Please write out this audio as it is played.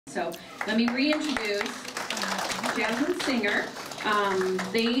So let me reintroduce Jasmine Singer.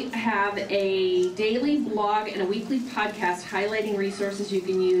 They have a daily blog and a weekly podcast highlighting resources you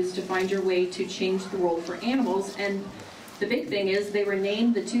can use to find your way to change the world for animals. And the big thing is they were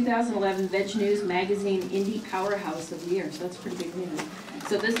named the 2011 Veg News Magazine Indie Powerhouse of the Year. So that's pretty big news.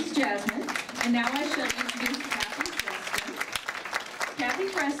 So this is Jasmine. And now I shall introduce Kathy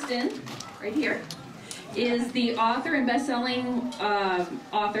Freston, right here, is the author and best-selling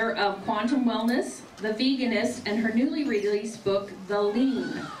author of Quantum Wellness, The Veganist, and her newly released book, The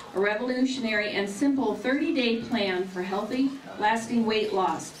Lean, a revolutionary and simple 30-day plan for healthy, lasting weight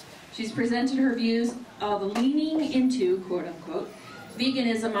loss. She's presented her views of leaning into, quote-unquote,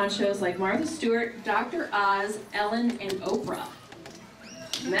 veganism on shows like Martha Stewart, Dr. Oz, Ellen, and Oprah.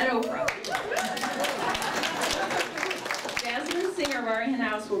 Met Oprah. Jasmine Singer of our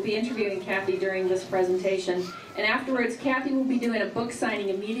in-house will be interviewing Kathy during this presentation, and afterwards Kathy will be doing a book signing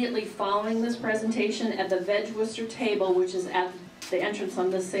immediately following this presentation at the Veg Worcester table, which is at the entrance on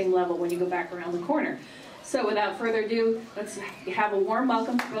this same level when you go back around the corner. So without further ado, let's have a warm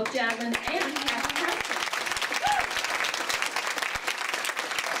welcome to both Jasmine and Kathy Freston.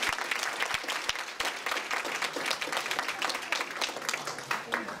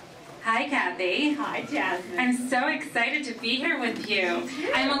 Hi, Kathy. Hi, Jasmine. I'm so excited to be here with you.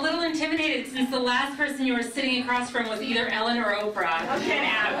 I'm a little intimidated since the last person you were sitting across from was either Ellen or Oprah. Okay.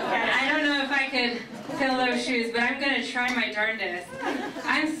 I don't know if I could fill those shoes, but I'm going to try my darndest.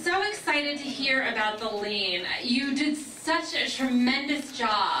 I'm so excited to hear about the lean. You did such a tremendous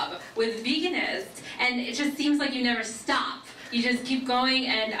job with Veganist, and it just seems like you never stop. You just keep going,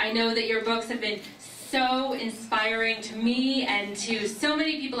 and I know that your books have been so inspiring to me and to so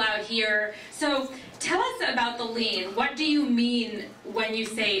many people out here. So tell us about the lean. What do you mean when you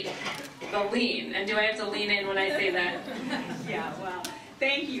say the lean? And do I have to lean in when I say that? Yeah, well,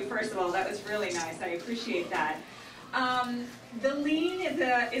 thank you, first of all. That was really nice. I appreciate that. The lean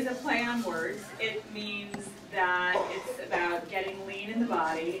is a play on words. It means that it's about getting lean in the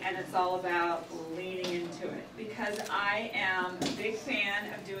body, and it's all about leaning into it. Because I am a big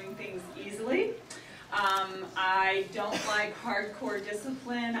fan of doing things easily. I don't like hardcore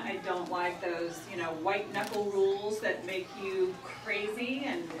discipline. I don't like those, white knuckle rules that make you crazy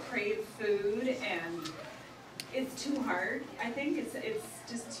and crave food, and it's too hard. I think it's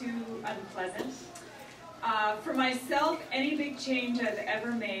just too unpleasant. For myself, any big change I've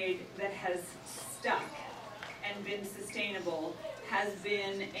ever made that has stuck and been sustainable has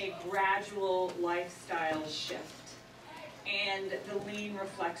been a gradual lifestyle shift. And the lean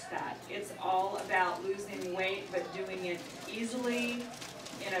reflects that. It's all about losing weight, but doing it easily,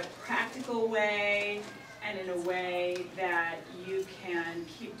 in a practical way, and in a way that you can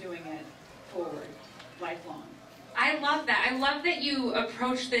keep doing it forward, lifelong. I love that. I love that you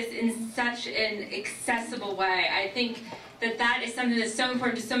approach this in such an accessible way. I think that that is something that's so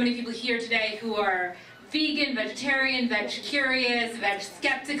important to so many people here today who are vegan, vegetarian, veg-curious,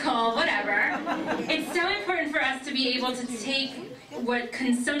 veg-skeptical, whatever. It's so important for us to be able to take what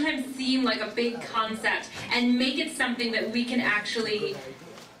can sometimes seem like a big concept and make it something that we can actually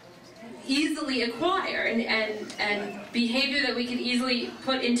easily acquire and behavior that we can easily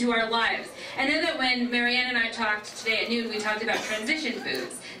put into our lives. I know that when Marianne and I talked today at noon, we talked about transition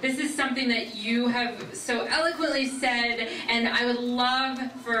foods. This is something that you have so eloquently said, and I would love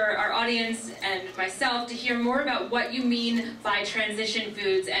for our audience and myself to hear more about what you mean by transition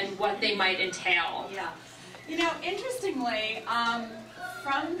foods and what they might entail. Yeah. Interestingly,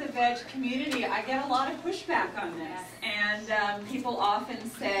 from the veg community, I get a lot of pushback on this. And people often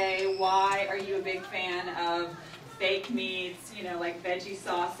say, why are you a big fan of fake meats, like veggie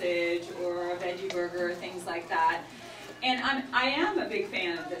sausage or a veggie burger, things like that. And I am a big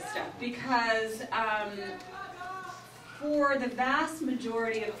fan of this stuff because for the vast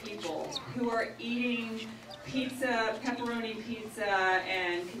majority of people who are eating pizza, pepperoni pizza,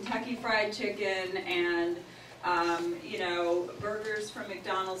 and Kentucky Fried Chicken, and burgers from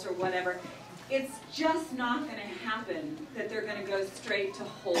McDonald's or whatever, it's just not going to happen that they're going to go straight to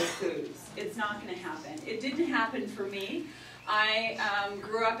Whole Foods. It's not going to happen. It didn't happen for me. I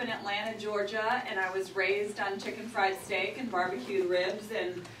grew up in Atlanta, Georgia, and I was raised on chicken fried steak and barbecued ribs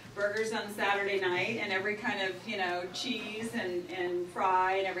and burgers on Saturday night and every kind of, cheese and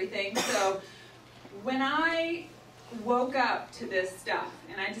fry and everything. So when I woke up to this stuff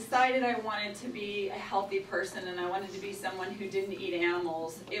and I decided I wanted to be a healthy person and I wanted to be someone who didn't eat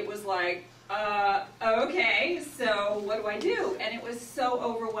animals, it was like, okay, so what do? And it was so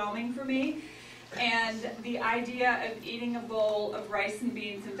overwhelming for me. And the idea of eating a bowl of rice and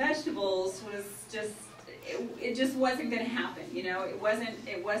beans and vegetables was just, it just wasn't going to happen. You know,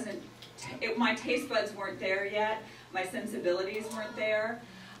 my taste buds weren't there yet. My sensibilities weren't there.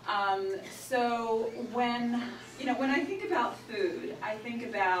 So when I think about food, I think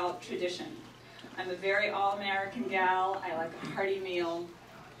about tradition. I'm a very all-American gal. I like a hearty meal.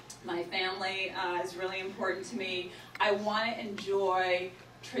 My family is really important to me. I want to enjoy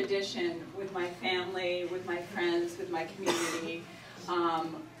tradition with my family, with my friends, with my community.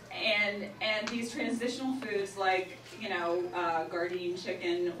 And these transitional foods like, Gardein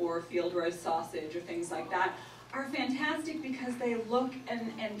chicken or field roast sausage or things like that are fantastic because they look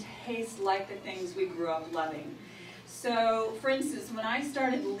and taste like the things we grew up loving. So, for instance, when I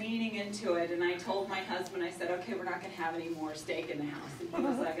started leaning into it and I told my husband, I said, okay, we're not going to have any more steak in the house. And he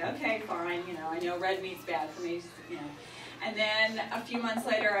was like, okay, fine, I know red meat's bad for me, And then a few months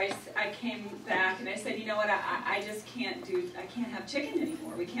later, I came back and I said, you know what, I just can't have chicken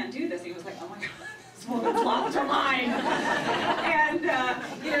anymore. We can't do this. And he was like, oh my God, this woman's lost her mind. And,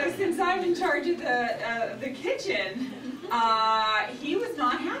 since I'm in charge of the kitchen, he was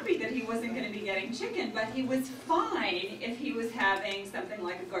not happy that he wasn't going to be getting chicken, but he was fine if he was having something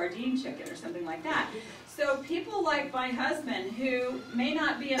like a Gardein chicken or something like that. So people like my husband, who may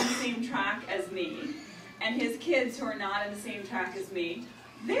not be on the same track as me, and his kids who are not on the same track as me,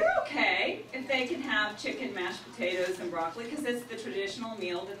 they're okay if they can have chicken, mashed potatoes, and broccoli, because it's the traditional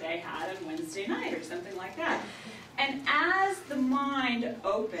meal that they had on Wednesday night or something like that. And as the mind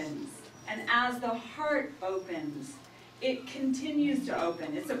opens, and as the heart opens, it continues to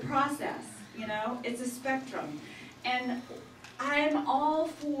open. It's a process, it's a spectrum. And I'm all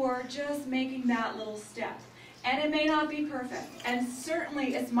for just making that little step. And it may not be perfect. And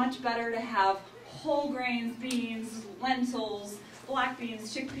certainly it's much better to have whole grains, beans, lentils, black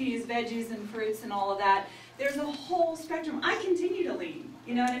beans, chickpeas, veggies, and fruits, and all of that. There's a whole spectrum. I continue to lean,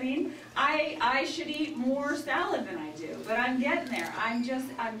 you know what I mean? I should eat more salad than I do, but I'm getting there. I'm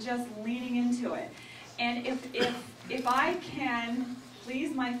just leaning into it. And if I can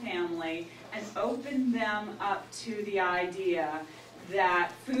please my family and open them up to the idea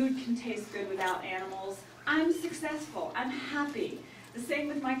that food can taste good without animals, I'm successful. I'm happy. The same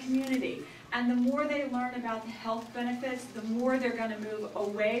with my community. And the more they learn about the health benefits, the more they're going to move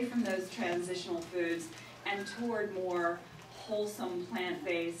away from those transitional foods and toward more wholesome,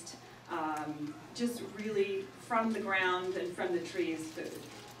 plant-based, just really from the ground and from the trees food.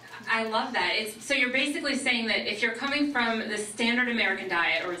 I love that. So you're basically saying that if you're coming from the standard American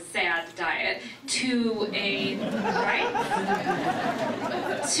diet or SAD diet to a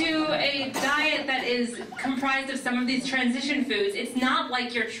diet that is comprised of some of these transition foods, it's not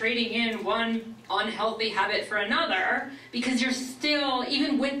like you're trading in one unhealthy habit for another, because you're still,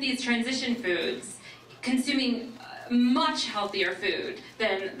 even with these transition foods, consuming much healthier food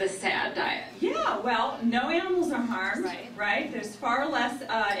than the SAD diet. Yeah, well, no animals are harmed, right? There's far less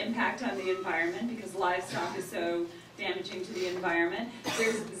impact on the environment because livestock is so damaging to the environment.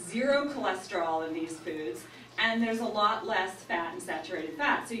 There's zero cholesterol in these foods, and there's a lot less fat and saturated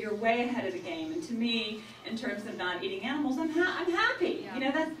fat. So you're way ahead of the game. And to me, in terms of not eating animals, I'm happy.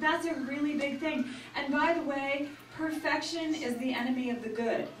 Yeah. That's a really big thing. And by the way, perfection is the enemy of the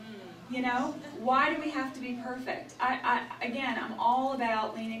good. Why do we have to be perfect? Again, I'm all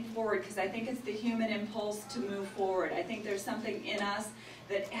about leaning forward because I think it's the human impulse to move forward. I think there's something in us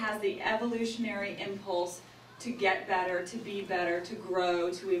that has the evolutionary impulse to get better, to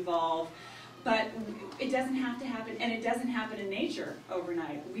grow, to evolve. But it doesn't have to happen, and it doesn't happen in nature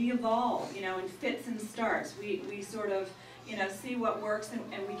overnight. We evolve, in fits and starts. We sort of, see what works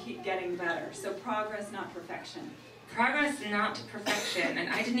and we keep getting better. So progress, not perfection. Progress, not perfection, and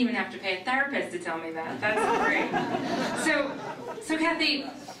I didn't even have to pay a therapist to tell me that. That's great. So Kathy,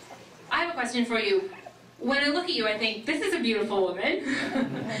 I have a question for you. When I look at you, I think, this is a beautiful woman.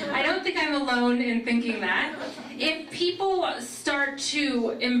 I don't think I'm alone in thinking that. If people start to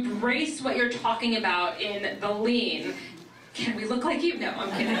embrace what you're talking about in the lean, can we look like you? No, I'm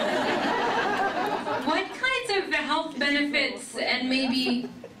kidding. What kinds of health benefits and maybe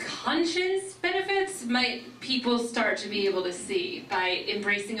conscience benefits might people start to be able to see by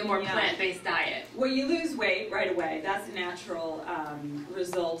embracing a more plant-based diet? Well, you lose weight right away. That's a natural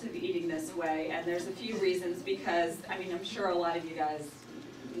result of eating this way. And there's a few reasons because, I'm sure a lot of you guys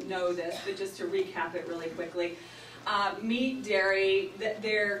know this, but just to recap it really quickly. Meat, dairy,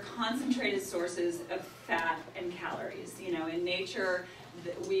 they're concentrated sources of fat and calories. In nature,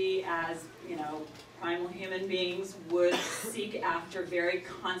 we as, primal human beings would seek after very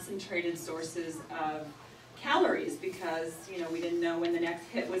concentrated sources of calories because, you know, we didn't know when the next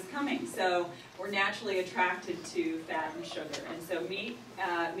hit was coming. So we're naturally attracted to fat and sugar. And so meat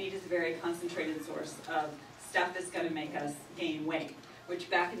is a very concentrated source of stuff that's going to make us gain weight, which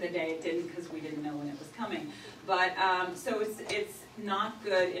back in the day it didn't because we didn't know when it was coming. But so it's not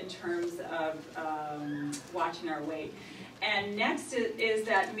good in terms of watching our weight. And next is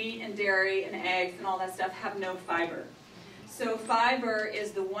that meat and dairy and eggs and all that stuff have no fiber. So fiber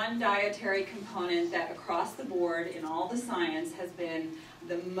is the one dietary component that across the board in all the science has been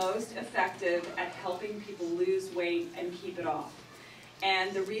the most effective at helping people lose weight and keep it off.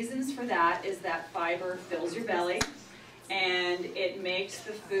 And the reasons for that is that fiber fills your belly, and it makes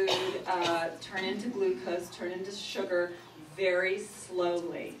the food turn into glucose, turn into sugar very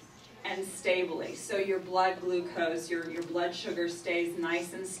slowly and stably. So your blood glucose, your blood sugar stays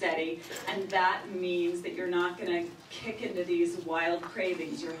nice and steady, and that means that you're not going to kick into these wild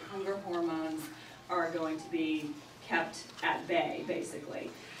cravings. Your hunger hormones are going to be kept at bay,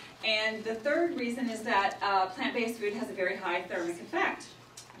 basically. And the third reason is that plant-based food has a very high thermic effect.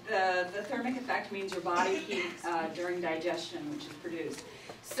 The thermic effect means your body heat during digestion, which is produced.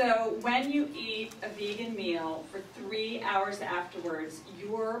 So when you eat a vegan meal for 3 hours afterwards,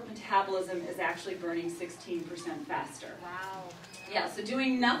 your metabolism is actually burning 16% faster. Wow. Yeah, so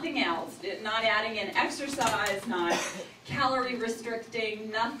doing nothing else, not adding in exercise, not calorie restricting,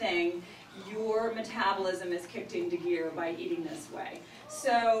 nothing, your metabolism is kicked into gear by eating this way.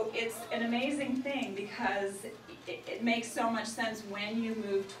 So it's an amazing thing because it makes so much sense when you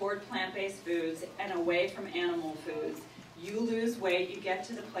move toward plant-based foods and away from animal foods. You lose weight, you get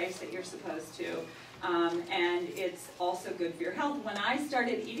to the place that you're supposed to, and it's also good for your health. When I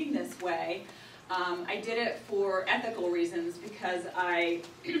started eating this way, I did it for ethical reasons because I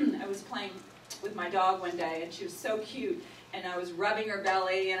was playing with my dog one day and she was so cute, and I was rubbing her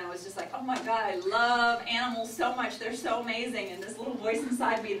belly and I was just like, oh my God, I love animals so much, they're so amazing. And this little voice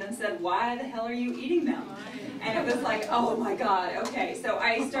inside me then said, why the hell are you eating them? And it was like, oh my God, okay. So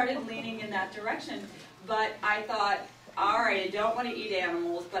I started leaning in that direction, but I thought, all right, I don't want to eat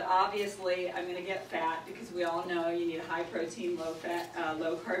animals, but obviously I'm going to get fat because we all know you need a high protein, low fat,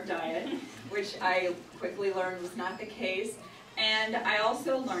 low carb diet, which I quickly learned was not the case. And I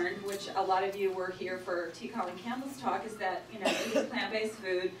also learned, which a lot of you were here for T. Colin Campbell's talk, is that, you know, eating plant-based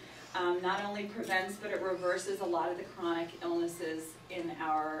food not only prevents, but it reverses a lot of the chronic illnesses in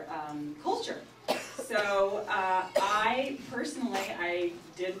our culture. So I personally, I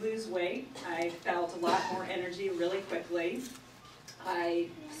did lose weight. I felt a lot more energy really quickly. I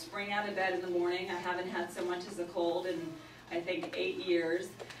spring out of bed in the morning. I haven't had so much as a cold in, I think, 8 years.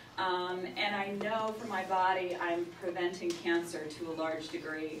 And I know for my body I'm preventing cancer to a large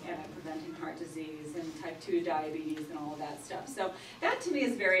degree, and I'm preventing heart disease and type 2 diabetes and all of that stuff. So that to me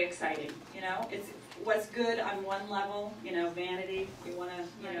is very exciting. You know, it's what's good on one level, you know, vanity, you want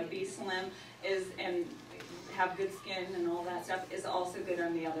to, you know, be slim, and have good skin and all that stuff is also good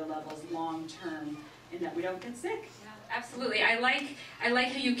on the other levels long term, in that we don't get sick. Absolutely. I like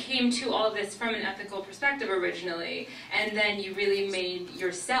how you came to all of this from an ethical perspective originally, and then you really made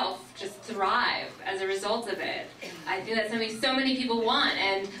yourself just thrive as a result of it. I think that's something so many people want,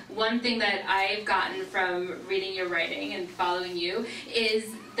 and one thing that I've gotten from reading your writing and following you is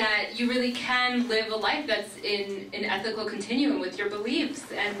that you really can live a life that's in an ethical continuum with your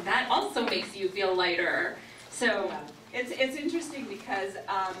beliefs, and that also makes you feel lighter. So it's interesting because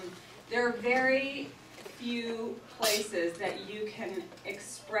there are very few places that you can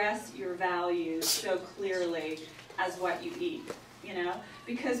express your values so clearly as what you eat, you know,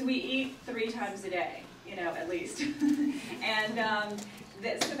 because we eat 3 times a day, you know, at least. And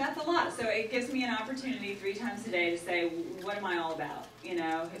so that's a lot. So it gives me an opportunity 3 times a day to say, what am I all about? You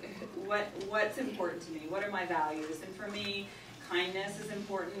know, what's important to me? What are my values? And for me, kindness is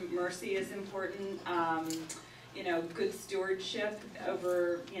important, mercy is important, you know, good stewardship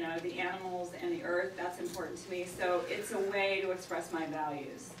over, you know, the animals and the earth, that's important to me. So it's a way to express my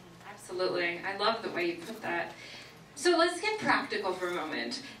values. Absolutely. I love the way you put that. So let's get practical for a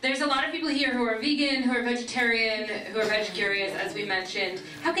moment. There's a lot of people here who are vegan, who are vegetarian, who are veg-curious, as we mentioned.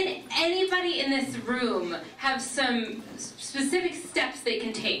 How can anybody in this room have some specific steps they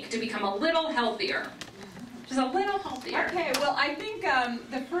can take to become a little healthier? Just a little healthier. Okay, well, I think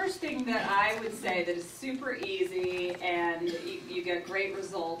the first thing that I would say that is super easy and you get great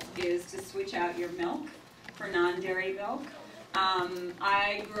results is to switch out your milk for non-dairy milk.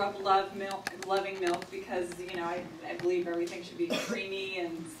 I grew up loving milk because, you know, I believe everything should be creamy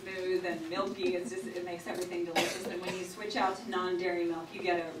and smooth and milky. It's just, it makes everything delicious. And when you switch out to non-dairy milk, you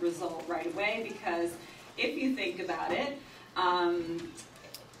get a result right away because if you think about it,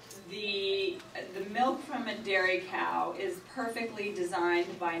 the milk from a dairy cow is perfectly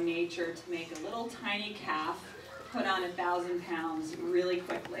designed by nature to make a little tiny calf put on 1,000 pounds really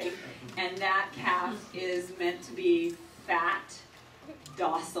quickly. And that calf is meant to be fat,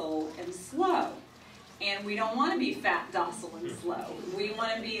 docile, and slow. And we don't want to be fat, docile, and slow. We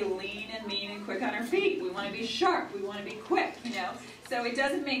want to be lean and mean and quick on our feet. We want to be sharp. We want to be quick, you know. So it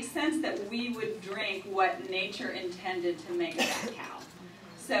doesn't make sense that we would drink what nature intended to make a fat cow.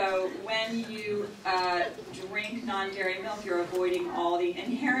 So when you drink non-dairy milk, you're avoiding all the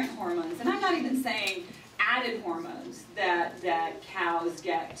inherent hormones. And I'm not even saying added hormones that cows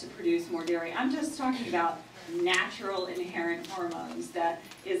get to produce more dairy. I'm just talking about natural inherent hormones that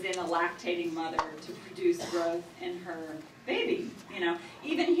is in a lactating mother to produce growth in her baby. You know,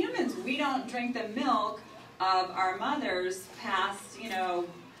 even humans, we don't drink the milk of our mothers past, you know,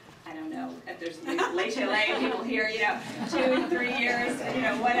 I don't know if there's laissez-aller people here, you know, 2 and 3 years, you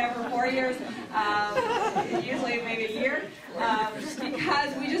know, whatever, 4 years, usually maybe a year,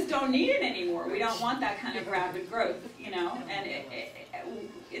 because we just don't need it anymore. We don't want that kind of rapid growth, you know, and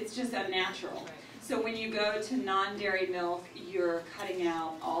it's just unnatural. So when you go to non-dairy milk, you're cutting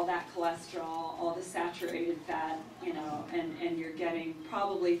out all that cholesterol, all the saturated fat, you know, and you're getting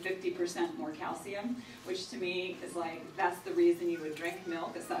probably 50% more calcium, which to me is like, that's the reason you would drink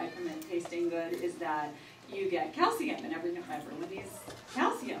milk, aside from it tasting good, is that you get calcium, and everyone needs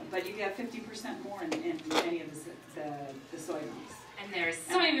calcium, but you get 50% more in many of the soy milks. And there's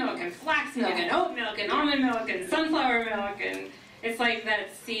soy milk and flax milk and oat milk and almond milk and sunflower milk, and it's like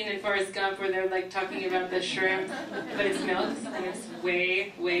that scene in Forrest Gump where they're like talking about the shrimp, but it's milk, and it's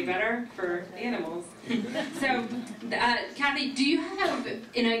way, way better for the animals. So, Kathy, do you have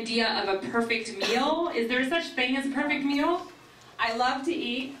an idea of a perfect meal? Is there such thing as a perfect meal? I love to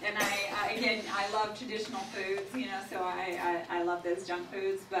eat, and I love traditional foods, you know, so I love those junk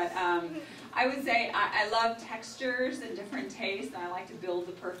foods, but I would say I love textures and different tastes, and I like to build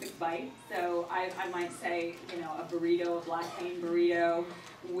the perfect bite. So I might say, you know, a burrito, a black bean burrito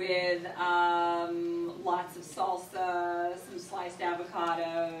with lots of salsa, some sliced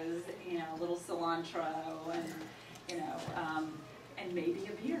avocados, you know, a little cilantro, and, you know, and maybe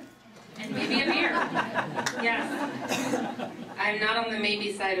a beer. And maybe a beer. Yes. I'm not on the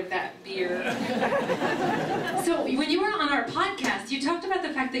maybe side of that beer. So when you were on our podcast, you talked about the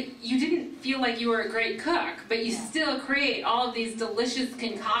fact that you didn't feel like you were a great cook, but you still create all of these delicious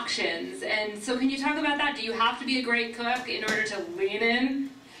concoctions. And so can you talk about that? Do you have to be a great cook in order to lean in?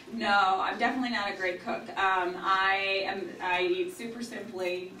 No, I'm definitely not a great cook. I eat super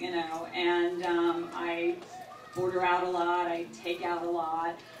simply, you know, and I order out a lot, I take out a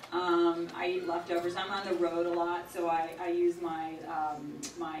lot. I eat leftovers. I'm on the road a lot, so I use my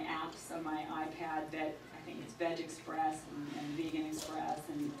my apps on my iPad. I think it's Veg Express and Vegan Express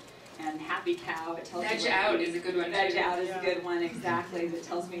and Happy Cow. It tells Veg Out is a good one. Veg Out is a good one, exactly. That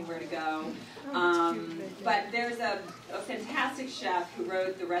tells me where to go. But there's a fantastic chef who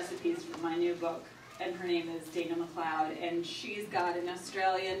wrote the recipes for my new book, and her name is Dana McLeod, and she's got an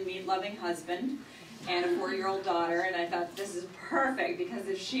Australian meat-loving husband and a 4-year-old daughter, and I thought this is perfect, because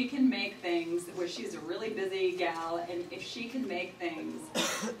if she can make things, where she's a really busy gal, and if she can make things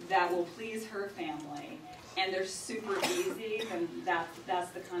that will please her family, and they're super easy, then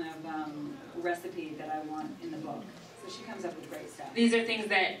that's the kind of recipe that I want in the book. So she comes up with great stuff. These are things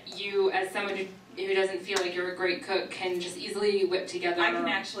that you, as someone who doesn't feel like you're a great cook, can just easily whip together. I can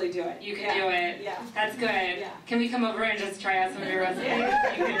actually do it. You can do it. Yeah. That's good. Yeah. Can we come over and just try out some of your recipes?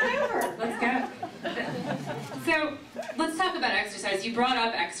 Yeah. Let's go. So let's talk about exercise. You brought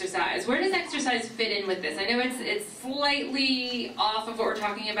up exercise. Where does exercise fit in with this? I know it's slightly off of what we're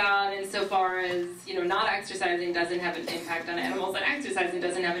talking about insofar as, you know, not exercising doesn't have an impact on animals, and exercising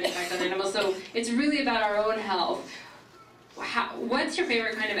doesn't have an impact on animals. So it's really about our own health. What's your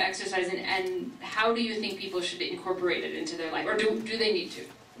favorite kind of exercise, and how do you think people should incorporate it into their life, or do they need to?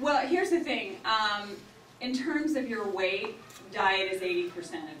 Well, here's the thing. In terms of your weight, diet is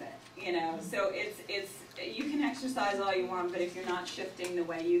 80% of it. You know, so it's you can exercise all you want, but if you're not shifting the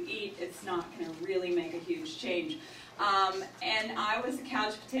way you eat, it's not going to really make a huge change. And I was a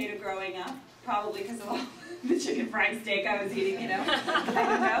couch potato growing up, probably because of all the chicken fried steak I was eating, you know. I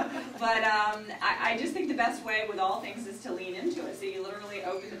don't know. But I just think the best way with all things is to lean into it. So you literally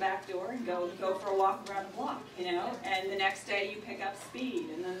open the back door and go for a walk around the block, you know. And the next day you pick up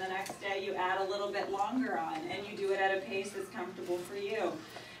speed, and then the next day you add a little bit longer on, and you do it at a pace that's comfortable for you.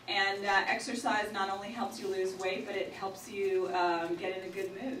 And exercise not only helps you lose weight, but it helps you get in a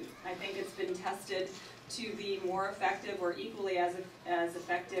good mood. I think it's been tested to be more effective, or equally as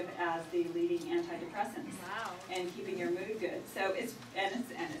effective as the leading antidepressants. Wow. And keeping your mood good. So it's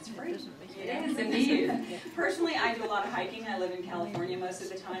free. It is indeed. Personally, I do a lot of hiking. I live in California most of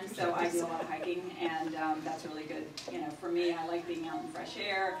the time, so I do a lot of hiking, and that's really good. For me, I like being out in fresh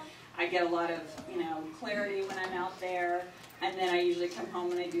air. I get a lot of, clarity when I'm out there, and then I usually come home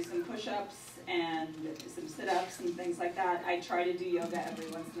and I do some push-ups and some sit-ups and things like that. I try to do yoga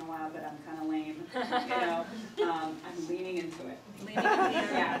every once in a while, but I'm kind of lame. I'm leaning into it.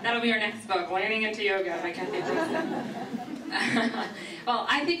 Yeah, that'll be our next book, Leaning into Yoga by Kathy Freston. Well,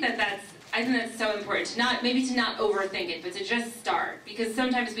 I think that's so important to not overthink it, but to just start, because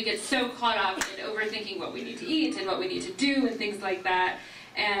sometimes we get so caught up in overthinking what we need to eat and what we need to do and things like that.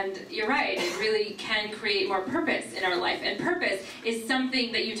 And you're right, it really can create more purpose in our life. And purpose is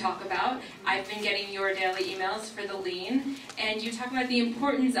something that you talk about. I've been getting your daily emails for the Lean, and you talk about the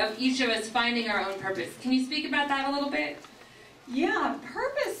importance of each of us finding our own purpose. Can you speak about that a little bit? Yeah,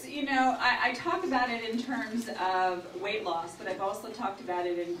 purpose, I talk about it in terms of weight loss, but I've also talked about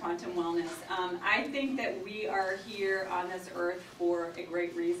it in quantum wellness. I think that we are here on this earth for a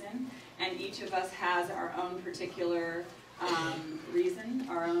great reason, and each of us has our own particular reason,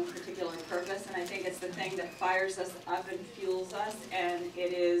 our own particular purpose, and I think it's the thing that fires us up and fuels us, and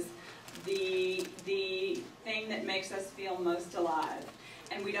it is the thing that makes us feel most alive.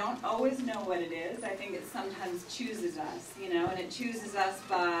 And we don't always know what it is. I think it sometimes chooses us, and it chooses us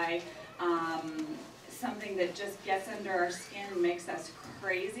by something that just gets under our skin and makes us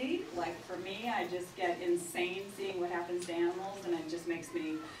crazy. Like for me, I just get insane seeing what happens to animals, and it just makes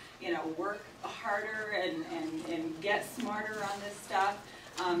me work harder and get smarter on this stuff.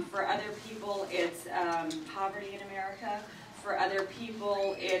 For other people, it's poverty in America. For other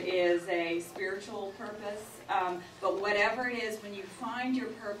people, it is a spiritual purpose. But whatever it is, when you find your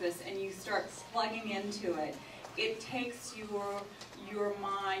purpose and you start plugging into it, it takes your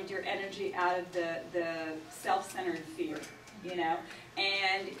mind, your energy out of the self-centered fear,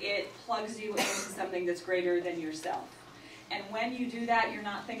 and it plugs you into something that's greater than yourself. And when you do that, you're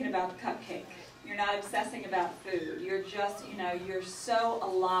not thinking about the cupcake. You're not obsessing about food. You're just, you're so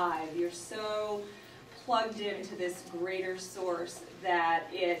alive. You're so plugged into this greater source that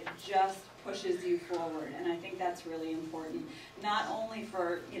it just pushes you forward. And I think that's really important. Not only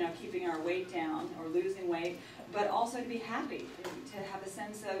for, keeping our weight down or losing weight, but also to be happy, to have a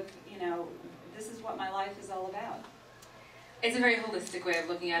sense of, this is what my life is all about. It's a very holistic way of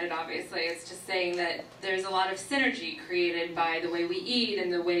looking at it, obviously. It's just saying that there's a lot of synergy created by the way we eat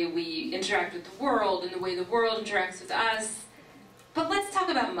and the way we interact with the world and the way the world interacts with us. But let's talk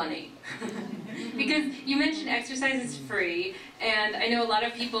about money. Because you mentioned exercise is free, and I know a lot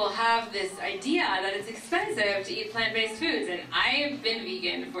of people have this idea that it's expensive to eat plant-based foods, and I have been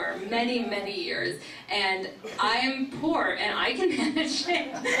vegan for many, many years, and I am poor, and I can manage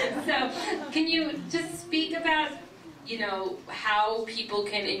it. So can you just speak about how people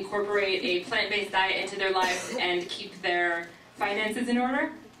can incorporate a plant-based diet into their lives and keep their finances in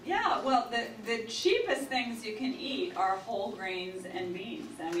order? Yeah, well, the cheapest things you can eat are whole grains and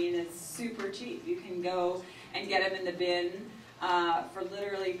beans. I mean, it's super cheap. You can go and get them in the bin for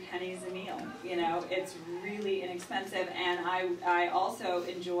literally pennies a meal. It's really inexpensive, and I also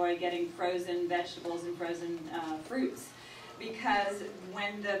enjoy getting frozen vegetables and frozen fruits. Because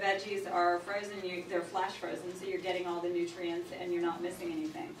when the veggies are frozen, they're flash frozen, so you're getting all the nutrients and you're not missing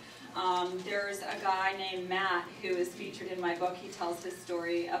anything. There's a guy named Matt who is featured in my book. He tells his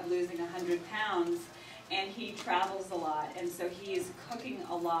story of losing 100 pounds, and he travels a lot, and so he's cooking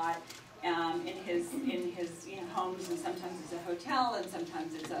a lot in his homes, and sometimes it's a hotel, and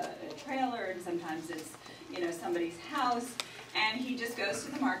sometimes it's a trailer, and sometimes it's somebody's house, and he just goes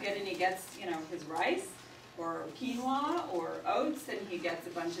to the market and he gets his rice, or quinoa, or oats, and he gets a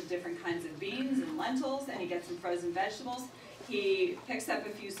bunch of different kinds of beans and lentils, and he gets some frozen vegetables. He picks up a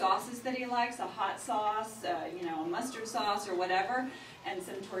few sauces that he likes, a hot sauce, a mustard sauce or whatever, and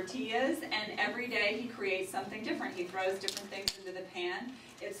some tortillas, and every day he creates something different. He throws different things into the pan.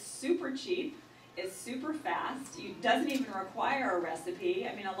 It's super cheap. It's super fast. It doesn't even require a recipe.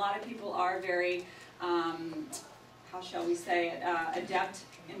 I mean, a lot of people are very, how shall we say it, adept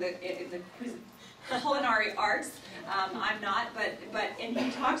in the culinary arts. I'm not, and he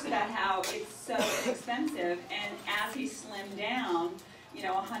talks about how it's so inexpensive, and as he slimmed down,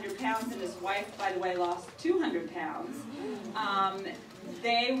 100 pounds, and his wife, by the way, lost 200 pounds,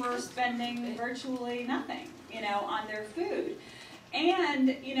 they were spending virtually nothing, on their food.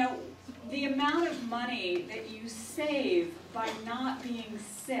 And, the amount of money that you save by not being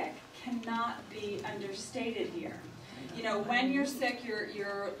sick cannot be understated here. When you're sick,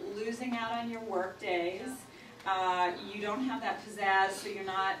 you're losing out on your work days. You don't have that pizzazz, so you're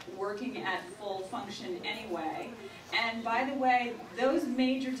not working at full function anyway. And by the way, those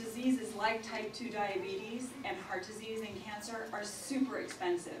major diseases like type 2 diabetes and heart disease and cancer are super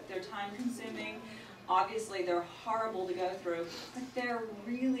expensive. They're time consuming. Obviously, they're horrible to go through, but they're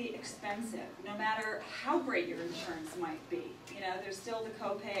really expensive, no matter how great your insurance might be. You know, there's still the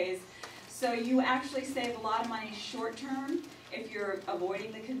co-pays. So you actually save a lot of money short term if you're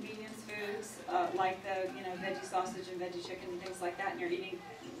avoiding the convenience foods like the veggie sausage and veggie chicken and things like that, and you're eating,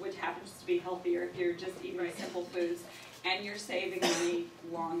 which happens to be healthier if you're just eating simple foods, and you're saving money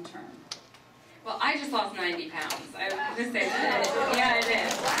long term. Well, I just lost 90 pounds. I was going to say that. Yeah, I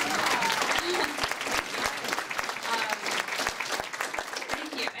did.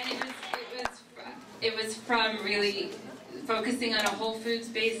 Thank you. And it was from really focusing on a whole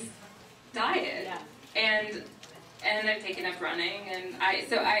foods-based diet. Yeah. And I've taken up running, and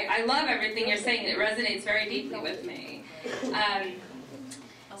I love everything you're saying. It resonates very deeply with me.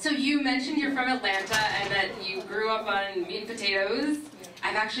 So you mentioned you're from Atlanta and that you grew up on meat and potatoes.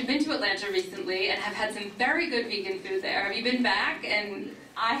 I've actually been to Atlanta recently and have had some very good vegan food there. Have you been back? And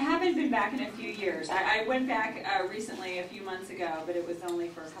I haven't been back in a few years. I went back recently a few months ago, but it was only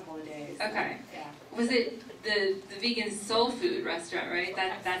for a couple of days. Okay. Yeah. Was it the vegan soul food restaurant, right?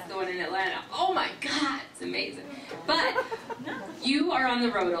 That's the one in Atlanta. Oh my God, it's amazing. But you are on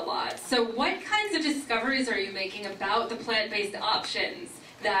the road a lot. So what kinds of discoveries are you making about the plant-based options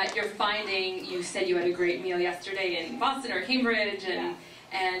that you're finding? You said you had a great meal yesterday in Boston or Cambridge,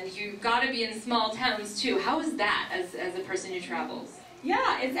 and you've got to be in small towns too. How is that as a person who travels?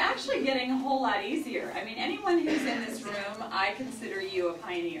 Yeah, it's actually getting a whole lot easier. I mean, anyone who's in this room, I consider you a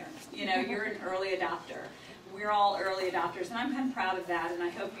pioneer. You know, you're an early adopter. We're all early adopters, and I'm kind of proud of that, and I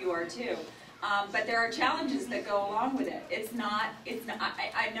hope you are too. But there are challenges that go along with it. It's not,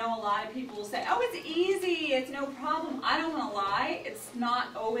 I know a lot of people will say, oh, it's easy, it's no problem. I don't want to lie, it's not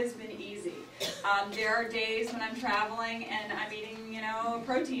always been easy. There are days when I'm traveling and I'm eating, a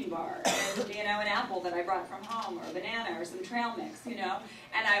protein bar, and, an apple that I brought from home, or a banana, or some trail mix, and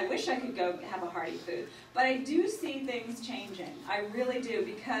I wish I could go have a hearty food. But I do see things changing. I really do,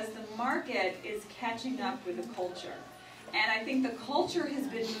 because the market is catching up with the culture. And I think the culture has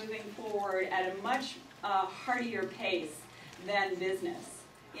been moving forward at a much heartier pace than business.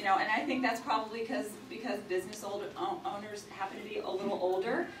 And I think that's probably because business owners happen to be a little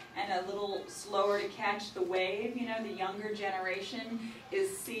older and a little slower to catch the wave. The younger generation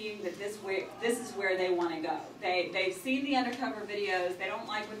is seeing that this is where they want to go. They've seen the undercover videos. They don't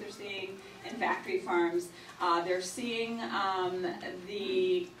like what they're seeing in factory farms. They're seeing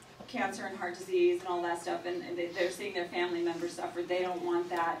the cancer and heart disease and all that stuff, and they're seeing their family members suffer. They don't want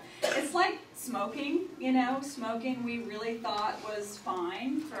that. It's like smoking, smoking we really thought was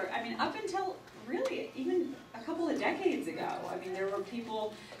fine up until really even a couple of decades ago. There were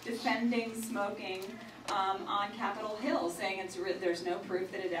people defending smoking on Capitol Hill, saying there's no proof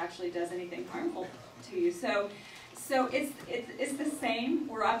that it actually does anything harmful to you. So it's the same.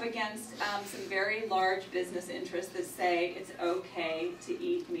 We're up against some very large business interests that say it's okay to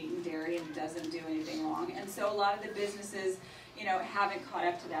eat meat and dairy and it doesn't do anything wrong. And so a lot of the businesses, haven't caught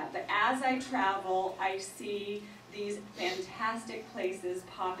up to that. But as I travel, I see these fantastic places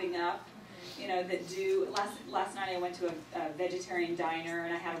popping up, that do. Last night I went to a vegetarian diner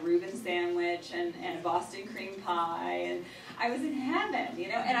and I had a Reuben sandwich and a Boston cream pie, and I was in heaven,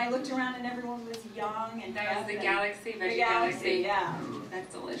 and I looked around and everyone was young and that was the Galaxy, Veggie Galaxy, yeah.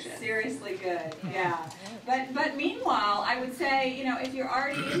 That's delicious. Seriously good, yeah. But meanwhile, I would say, if you're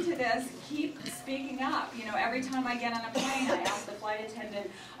already into this, keep speaking up. Every time I get on a plane, I ask the flight attendant,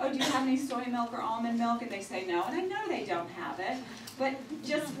 oh, do you have any soy milk or almond milk? And they say no, and I know they don't have it. But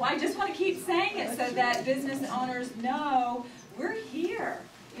I just want to keep saying it so that business owners know we're here.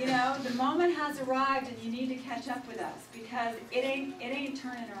 The moment has arrived and you need to catch up with us, because it ain't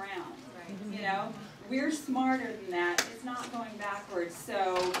turning around. Right. We're smarter than that. It's not going backwards,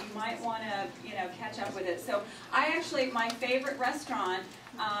 so you might want to, catch up with it. So my favorite restaurant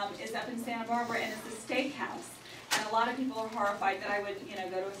is up in Santa Barbara, and it's a steakhouse. And a lot of people are horrified that I would,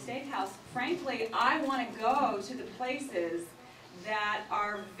 go to a steakhouse. Frankly, I want to go to the places that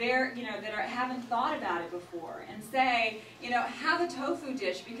are haven't thought about it before, and say, have a tofu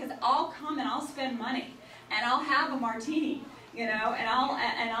dish, because I'll come and I'll spend money and I'll have a martini, and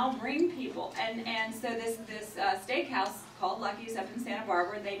I'll bring people. And so this steakhouse called Lucky's up in Santa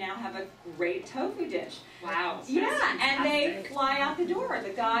Barbara, they now have a great tofu dish. Wow. Yeah, and they fly out the door.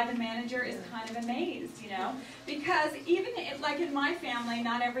 The manager is kind of amazed, because even like in my family,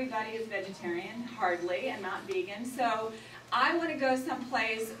 not everybody is vegetarian, hardly, and not vegan. So I want to go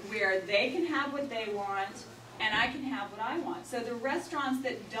someplace where they can have what they want, and I can have what I want. So the restaurants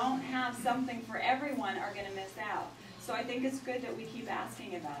that don't have something for everyone are going to miss out. So I think it's good that we keep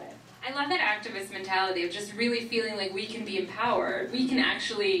asking about it. I love that activist mentality of just really feeling like we can be empowered. We can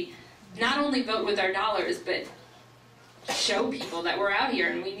actually not only vote with our dollars, but show people that we're out here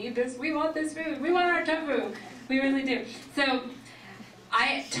and we need this, we want this food, we want our tofu. We really do. So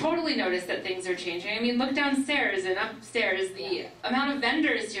I totally noticed that things are changing. I mean, look downstairs and upstairs, the amount of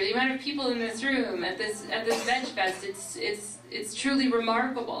vendors here, the amount of people in this room at this VegFest, it's truly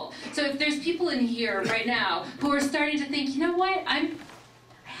remarkable. So if there's people in here right now who are starting to think, you know what, I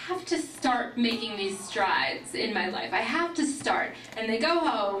have to start making these strides in my life. I have to start. And they go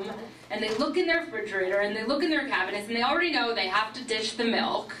home and they look in their refrigerator and they look in their cabinets and they already know they have to dish the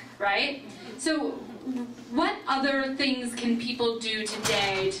milk, right? So what other things can people do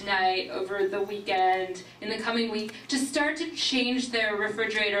today, tonight, over the weekend, in the coming week, to start to change their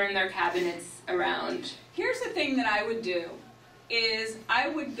refrigerator and their cabinets around? Here's the thing that I would do, is I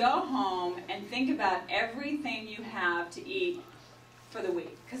would go home and think about everything you have to eat for the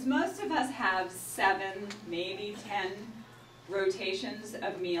week. Because most of us have 7, maybe 10 rotations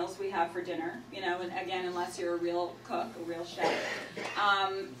of meals we have for dinner, you know, and again, unless you're a real cook, a real chef.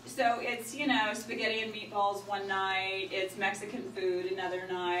 So it's, you know, spaghetti and meatballs one night, it's Mexican food another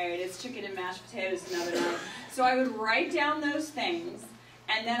night, it's chicken and mashed potatoes another night. So I would write down those things,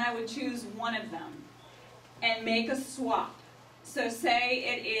 and then I would choose one of them and make a swap. So say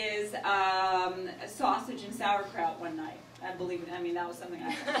it is a sausage and sauerkraut one night. I believe it. I mean, that was something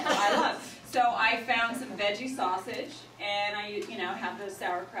I love. So I found some veggie sausage, and I, you know, have the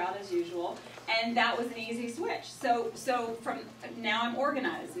sauerkraut as usual, and that was an easy switch. So from now I'm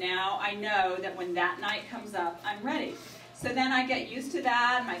organized. Now I know that when that night comes up, I'm ready. So then I get used to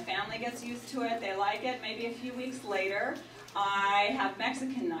that. My family gets used to it. They like it. Maybe a few weeks later, I have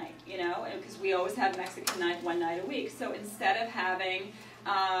Mexican night, you know, because we always have Mexican night one night a week. So instead of having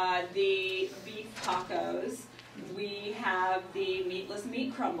the beef tacos, we have the meatless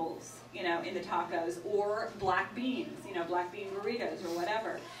meat crumbles, you know, in the tacos, or black beans, you know, black bean burritos or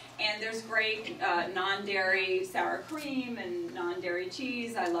whatever. And there's great non-dairy sour cream and non-dairy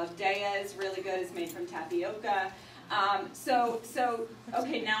cheese. I love Daya, it's really good. It's made from tapioca. So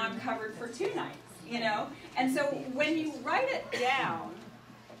okay, now I'm covered for 2 nights, you know. And so when you write it down,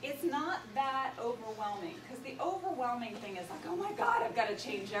 it's not that overwhelming, because the overwhelming thing is like, oh my God, I've got to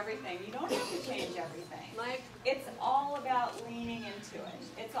change everything. You don't have to change everything. Mike? It's all about leaning into it.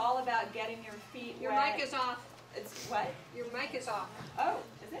 It's all about getting your feet Your wet. mic is off. It's what? Your mic is off. Oh,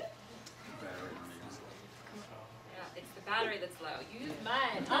 is it? Yeah, it's the battery that's low. Use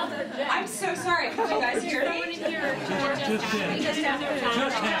Mine. I'm so sorry. Can you guys hear me?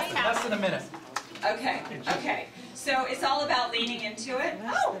 Less than a minute. Okay, okay. So it's all about leaning into it.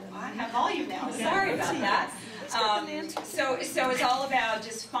 Oh, I have volume now. Sorry about that. So it's all about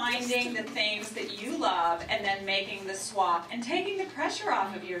just finding the things that you love and then making the swap and taking the pressure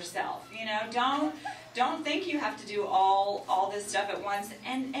off of yourself. You know, don't think you have to do all this stuff at once,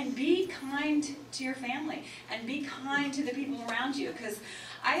 and be kind to your family and be kind to the people around you, because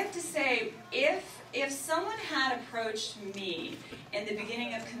I have to say, if someone had approached me in the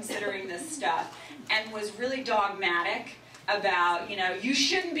beginning of considering this stuff and was really dogmatic about, you know, you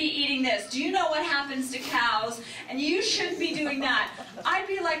shouldn't be eating this, do you know what happens to cows, and you shouldn't be doing that, I'd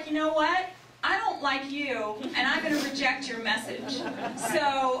be like, you know what? I don't like you, and I'm going to reject your message.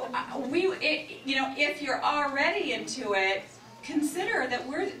 So, you know, if you're already into it, consider that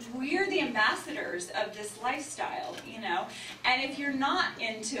we're the ambassadors of this lifestyle, you know. And if you're not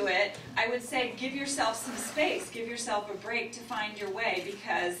into it, I would say give yourself some space, give yourself a break to find your way,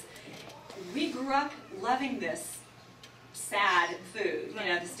 because we grew up loving this sad food, you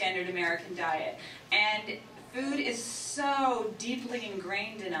know, the standard American diet. And food is so deeply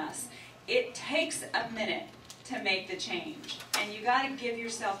ingrained in us. It takes a minute to make the change, and you got to give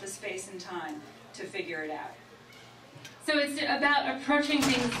yourself the space and time to figure it out. So it's about approaching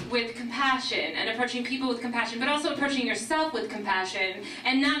things with compassion and approaching people with compassion, but also approaching yourself with compassion,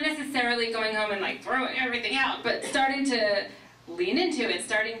 and not necessarily going home and like throwing everything out, but starting to lean into it,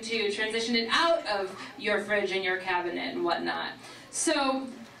 starting to transition it out of your fridge and your cabinet and whatnot. So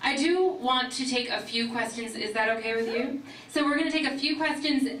I do want to take a few questions. Is that okay with you? So we're going to take a few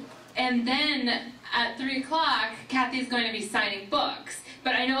questions, and then at 3 o'clock, Kathy's going to be signing books.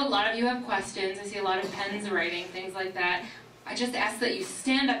 But I know a lot of you have questions. I see a lot of pens writing, things like that. I just ask that you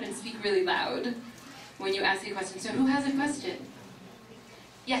stand up and speak really loud when you ask a question. So who has a question?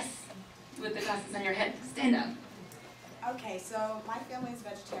 Yes, with the glasses on your head. Stand up. Okay, so my family is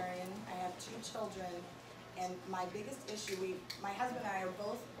vegetarian. I have 2 children, and my biggest issue, my husband and I are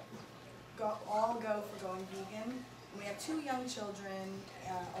both all go for going vegan. We have 2 young children,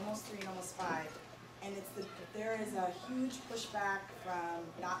 almost 3 and almost 5, and there is a huge pushback from,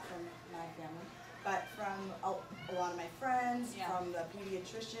 not from my family, but from a lot of my friends, from the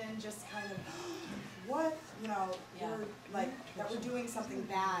pediatrician, just kind of, what, we're like, that we're doing something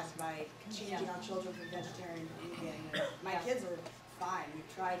bad by changing our children from vegetarian to vegan. And my kids are fine,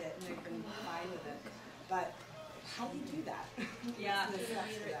 we've tried it and they've been fine with it, but how do you do that? Yeah.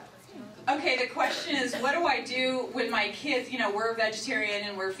 Okay, the question is, what do I do with my kids? We're vegetarian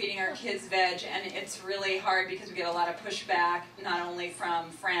and we're feeding our kids veg, and it's really hard because we get a lot of pushback, not only from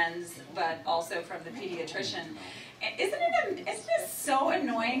friends, but also from the pediatrician. Isn't it so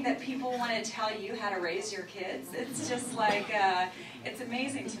annoying that people want to tell you how to raise your kids? It's just like, it's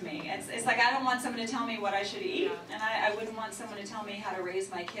amazing to me. It's like I don't want someone to tell me what I should eat, and I wouldn't want someone to tell me how to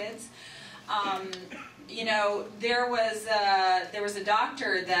raise my kids. There was a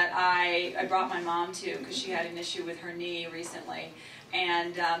doctor that I brought my mom to because she had an issue with her knee recently.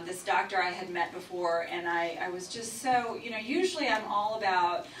 And this doctor I had met before, and I was just so, usually I'm all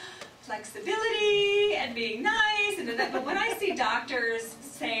about flexibility and being nice, but when I see doctors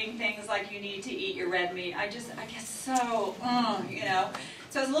saying things like you need to eat your red meat, I get so, So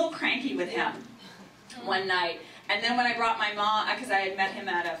I was a little cranky with him one night. And then when I brought my mom, because I had met him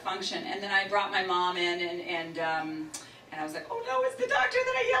at a function, and then I brought my mom in, and I was like, oh no, it's the doctor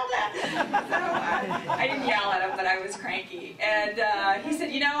that I yelled at. So I didn't yell at him, but I was cranky. And he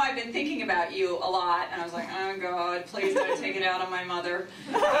said, I've been thinking about you a lot. And I was like, oh God, please don't take it out on my mother.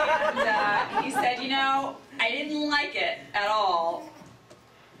 And he said, I didn't like it at all,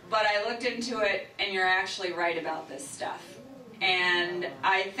 but I looked into it, and you're actually right about this stuff. And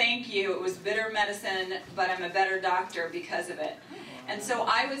I thank you. It was bitter medicine, but I'm a better doctor because of it. And so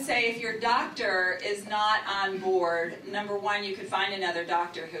I would say if your doctor is not on board, number one, you could find another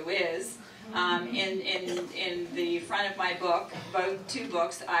doctor who is. In the front of my book, both 2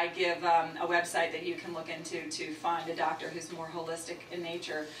 books, I give a website that you can look into to find a doctor who's more holistic in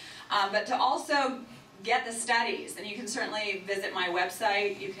nature. But to also get the studies, and you can certainly visit my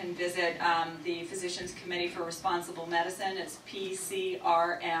website. You can visit the Physicians Committee for Responsible Medicine. It's pcrm.com,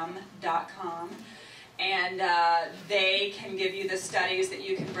 and they can give you the studies that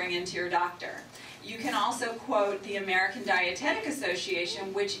you can bring into your doctor. You can also quote the American Dietetic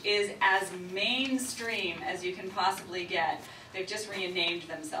Association, which is as mainstream as you can possibly get. They've just renamed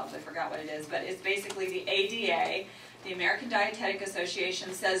themselves. I forgot what it is, but it's basically the ADA. The American Dietetic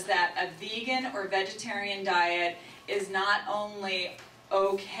Association says that a vegan or vegetarian diet is not only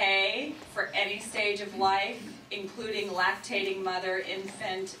okay for any stage of life, including lactating mother,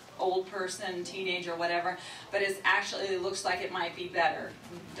 infant, old person, teenager, whatever, but it actually looks like it might be better.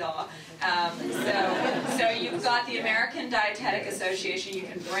 Duh. So you've got the American Dietetic Association. You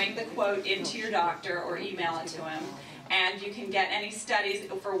can bring the quote into your doctor or email it to him. And you can get any studies,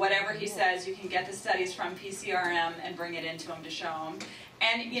 for whatever he says, you can get the studies from PCRM and bring it into him to show him.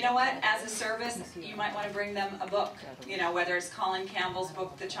 And you know what, as a service, you might want to bring them a book, whether it's Colin Campbell's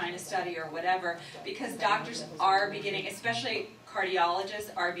book, The China Study, or whatever, because doctors are beginning, especially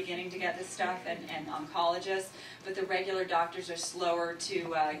cardiologists are beginning to get this stuff, and oncologists, but the regular doctors are slower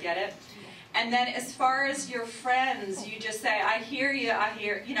to get it. And then as far as your friends, you just say, I hear you,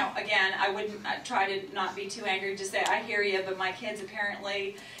 again, I wouldn't try to not be too angry, just say, I hear you, but my kids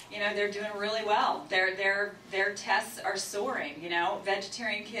apparently, they're doing really well. Their tests are soaring,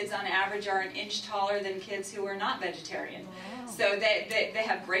 Vegetarian kids on average are an inch taller than kids who are not vegetarian. Wow. So they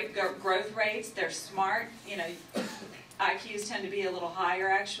have great growth rates, they're smart, IQs tend to be a little higher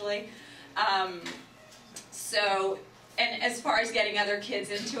actually. And as far as getting other kids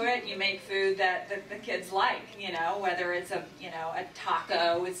into it, you make food that the kids like, whether it's a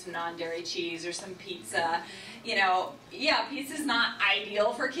taco with some non-dairy cheese or some pizza. Yeah, pizza's not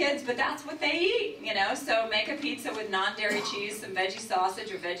ideal for kids, but that's what they eat, So make a pizza with non-dairy cheese, some veggie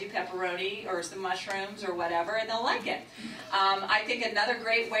sausage or veggie pepperoni or some mushrooms or whatever, and they'll like it. I think another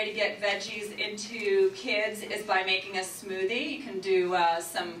great way to get veggies into kids is by making a smoothie. You can do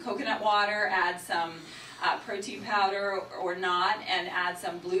some coconut water, add some protein powder or not, and add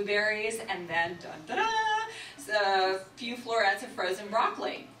some blueberries, and then a few florets of frozen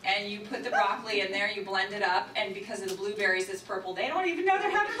broccoli. And you put the broccoli in there, you blend it up, and because of the blueberries it's purple, they don't even know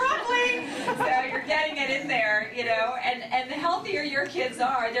they're having broccoli! So you're getting it in there, and the healthier your kids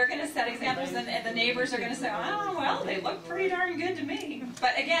are, they're going to set examples, and the neighbors are going to say, oh, well, they look pretty darn good to me.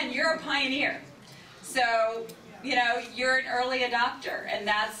 But again, you're a pioneer. So, you're an early adopter, and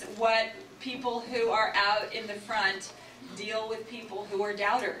that's what people who are out in the front deal with people who are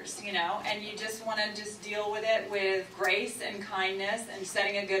doubters, you know, and you just want to just deal with it with grace and kindness and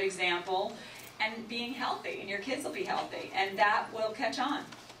setting a good example and being healthy, and your kids will be healthy, and that will catch on.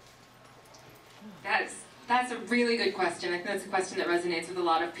 That's a really good question. I think that's a question that resonates with a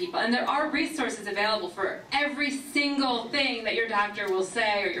lot of people. And there are resources available for every single thing that your doctor will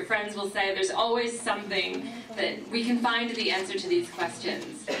say or your friends will say. There's always something that we can find the answer to these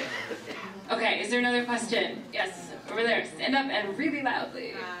questions. Okay, is there another question? Yes, over there. Stand up and really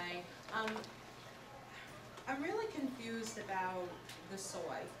loudly. Hi. I'm really confused about the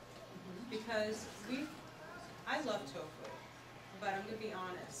soy because I love tofu, but I'm going to be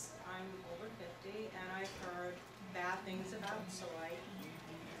honest. I'm over 50 and I've heard bad things about soy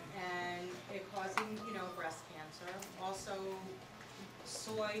and it causing, you know, breast cancer. Also,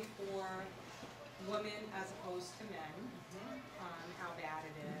 soy for women as opposed to men, how bad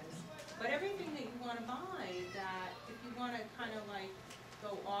it is. But everything that you want to buy, that if you want to kind of like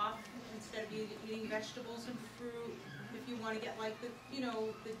go off instead of eating vegetables and fruit, if you want to get like the, you know,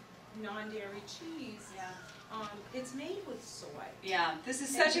 the non-dairy cheese, it's made with soy. Yeah, this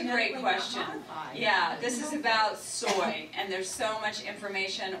is such a great question. Yeah, this is about soy, and there's so much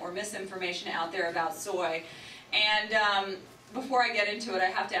information or misinformation out there about soy. And before I get into it, I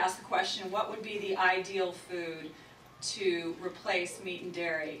have to ask the question, what would be the ideal food to replace meat and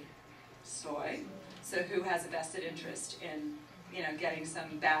dairy? Soy. So who has a vested interest in, you know, getting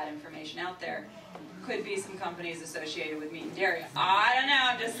some bad information out there? Could be some companies associated with meat and dairy. I don't know,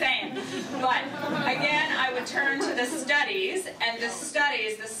 I'm just saying. But again, I would turn to the studies, and the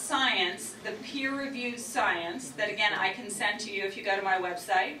studies, the science, the peer-reviewed science, that again I can send to you if you go to my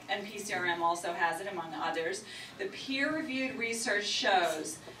website, and PCRM also has it among others. The peer-reviewed research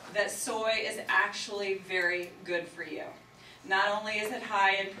shows that soy is actually very good for you. Not only is it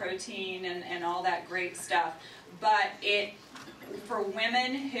high in protein and all that great stuff, but it, for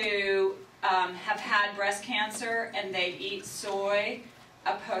women who have had breast cancer and they eat soy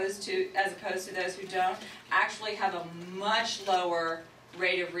as opposed to those who don't, actually have a much lower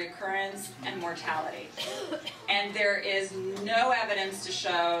rate of recurrence and mortality. And there is no evidence to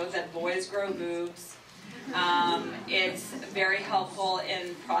show that boys grow boobs. It's very helpful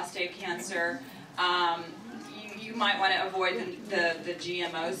in prostate cancer. You might want to avoid the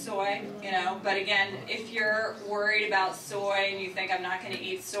GMO soy, you know, but again, if you're worried about soy and you think I'm not going to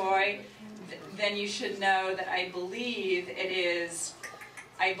eat soy, then you should know that I believe it's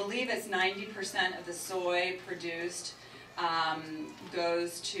 90% of the soy produced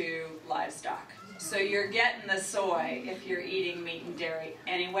goes to livestock. So you're getting the soy if you're eating meat and dairy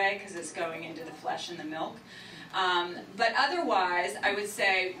anyway, because it's going into the flesh and the milk. But otherwise, I would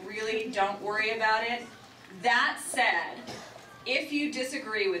say really don't worry about it. That said, if you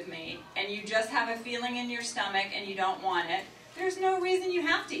disagree with me and you just have a feeling in your stomach and you don't want it, there's no reason you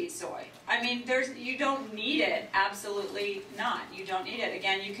have to eat soy. I mean, you don't need it, absolutely not. You don't need it.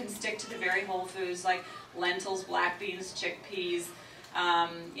 Again, you can stick to the very whole foods like lentils, black beans, chickpeas,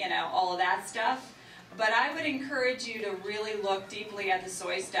 you know, all of that stuff. But I would encourage you to really look deeply at the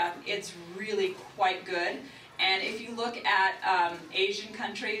soy stuff. It's really quite good. And if you look at Asian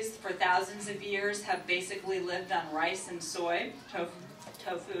countries for thousands of years have basically lived on rice and soy,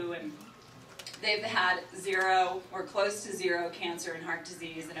 tofu, and they've had zero or close to zero cancer and heart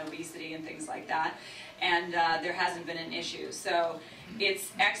disease and obesity and things like that. And there hasn't been an issue. So it's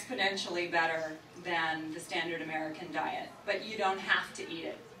exponentially better than the standard American diet. But you don't have to eat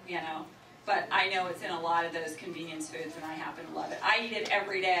it, you know. But I know it's in a lot of those convenience foods, and I happen to love it. I eat it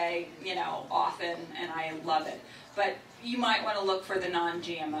every day, you know, often, and I love it. But you might want to look for the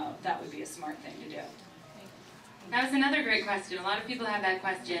non-GMO. That would be a smart thing to do. That was another great question. A lot of people have that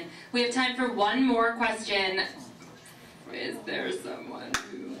question. We have time for one more question. Is there someone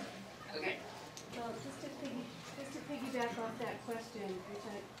who... Okay. Well, just to piggyback off that question, which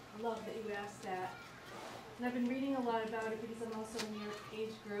I love that you asked that. And I've been reading a lot about it because I'm also in your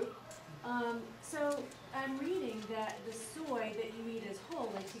age group. So I'm reading that the soy that you eat as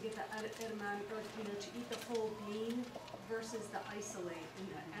whole, like to get the edamame, or you know, to eat the whole bean versus the isolate. And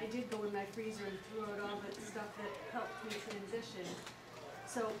I did go in my freezer and threw out all the stuff that helped me transition.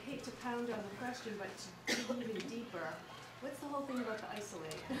 So hate to pound on the question, but to dig even deeper, what's the whole thing about the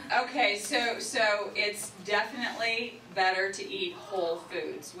isolate? Okay, so it's definitely better to eat whole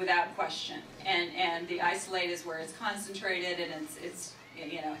foods without question. And the isolate is where it's concentrated, and it's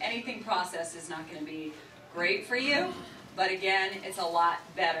you know, anything processed is not going to be great for you, but again, it's a lot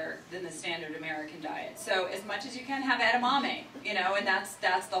better than the standard American diet. So as much as you can have edamame, you know, and that's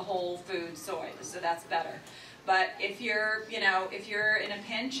the whole food soy, so that's better. But if you're, you know, if you're in a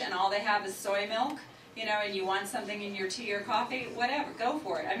pinch and all they have is soy milk, you know, and you want something in your tea or coffee, whatever, go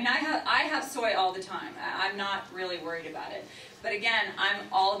for it. I mean, I have soy all the time. I'm not really worried about it. But again, I'm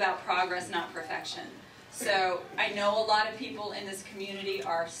all about progress, not perfection. So I know a lot of people in this community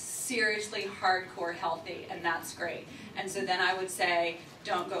are seriously hardcore healthy, and that's great. And so then I would say,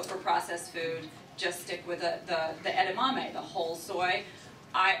 don't go for processed food, just stick with the edamame, the whole soy.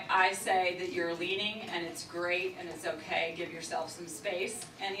 I say that you're leaning, and it's great, and it's okay. Give yourself some space.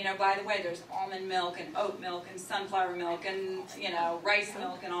 And, you know, by the way, there's almond milk and oat milk and sunflower milk and, you know, rice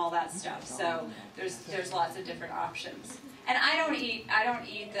milk and all that stuff. So there's lots of different options. And I don't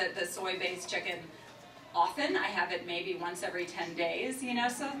eat the soy-based chicken often. I have it maybe once every 10 days, you know,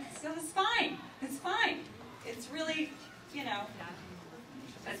 so it's fine. It's fine. It's really, you know,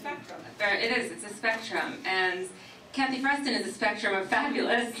 a spectrum. It is, it's a spectrum. And Kathy Freston is a spectrum of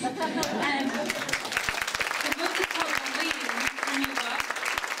fabulous. And the book is called The Lean, her new book.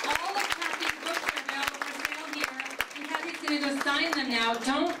 All of Kathy's books are available for sale here. And Kathy's going to go sign them now.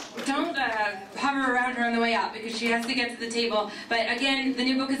 Don't hover around her on the way out because she has to get to the table. But again, the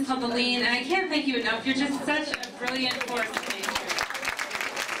new book is called The Lean, and I can't thank you enough. You're just such a brilliant force.